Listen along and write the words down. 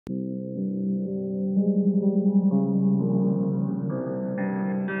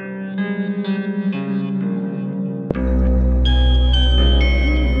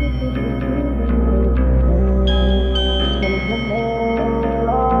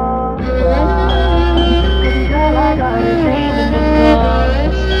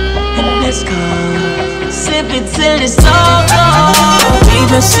in this car, sip it till it's all gone. We've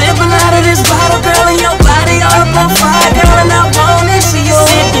been sipping out of this bottle, girl, and your body all up on fire, girl, and I want it for you.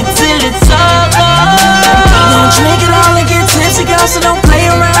 Sip it till it's all gone. We gon' drink it all and get tipsy, girl, so don't play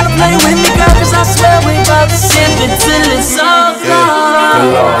around and play with me, girl, cause I swear we about to sip it till it's all gone.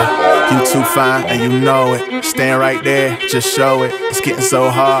 Good Lord, you too fine and you know it. Stand right there, just show it. It's getting so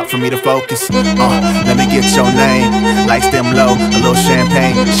hard for me to focus. Let me get your name. Lights dim low, a little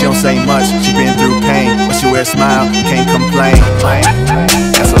champagne. She don't say much, she been through pain, but she wear a smile, can't complain.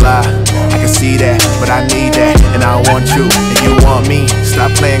 That's a lie, I can see that, but I need that, and I want you. If you want me,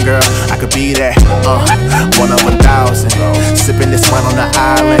 stop playing, girl, I could be that. One of 1,000, sipping this wine on the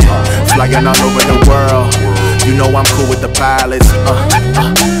island, flying all over the world. You know I'm cool with the pilots.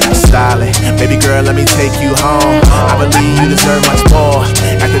 Styling, baby girl, let me take you home. I believe you deserve much more.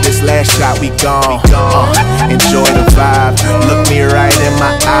 After this last shot, we gone. Enjoy the vibe. Look me right in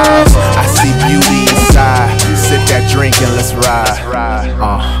my eyes. I see beauty inside. Sip that drink and let's ride.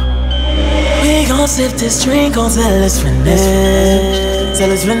 We gon' sip this drink until it's finished.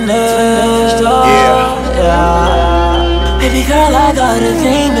 Till it's finished. Yeah. Baby girl, I got a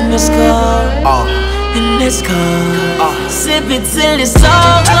theme in this car. In this car, sip it till it's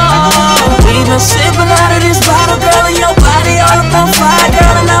all gone. We've been sipping out of this bottle, girl, and your body all up on fire,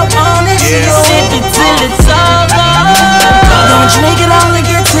 girl, and I want it for you. Sip it till it's all gone. We gon' drink it all and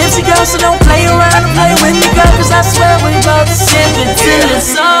get tipsy, girl, so don't play around and play with me, girl, cause I swear we about to sip it till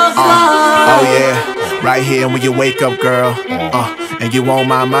it's all gone. Oh yeah, right here when you wake up, girl. And you on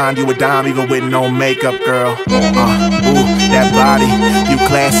my mind, you a dime even with no makeup, girl. Ooh, that body, you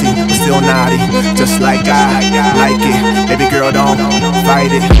classy, but still naughty, just like I like it. Baby girl, don't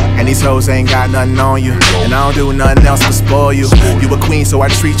fight it. And these hoes ain't got nothing on you, and I don't do nothing else to spoil you. You a queen, so I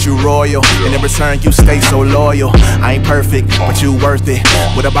treat you royal, and in return, you stay so loyal. I ain't perfect, but you worth it.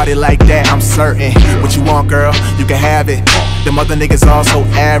 With a body like that, I'm certain. What you want, girl, you can have it. Them other niggas all so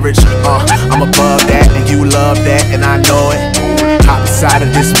average. I'm above that, and you love that, and I know it. Hop inside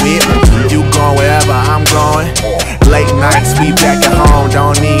of this whip, you going wherever I'm going. Late nights, we back at home,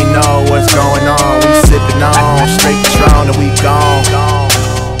 don't need know what's going on. We sipping on, straight Patron and we gone.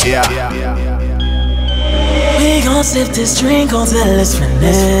 Yeah. We gon' sip this drink until it's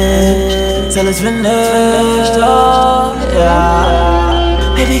finished. Till it's finished, yeah.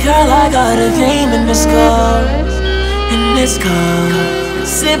 Baby girl, I got a theme in this car. In this car,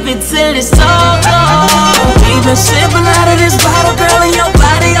 sip it till it's all gone. We've been sipping out of this bottle, girl, and your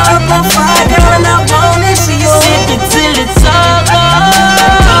body all up on fire, girl, and I want it for you. Sip it till it's all gone.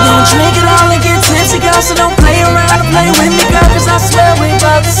 We gon' drink it all and get tipsy, girl, so don't play around and play with me, girl, cause I swear we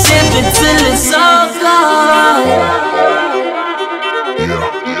about to sip it till it's all gone.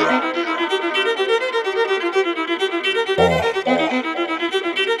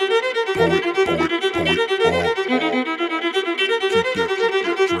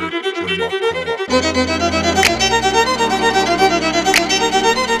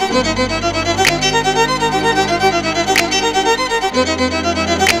 Keep that drink in my car.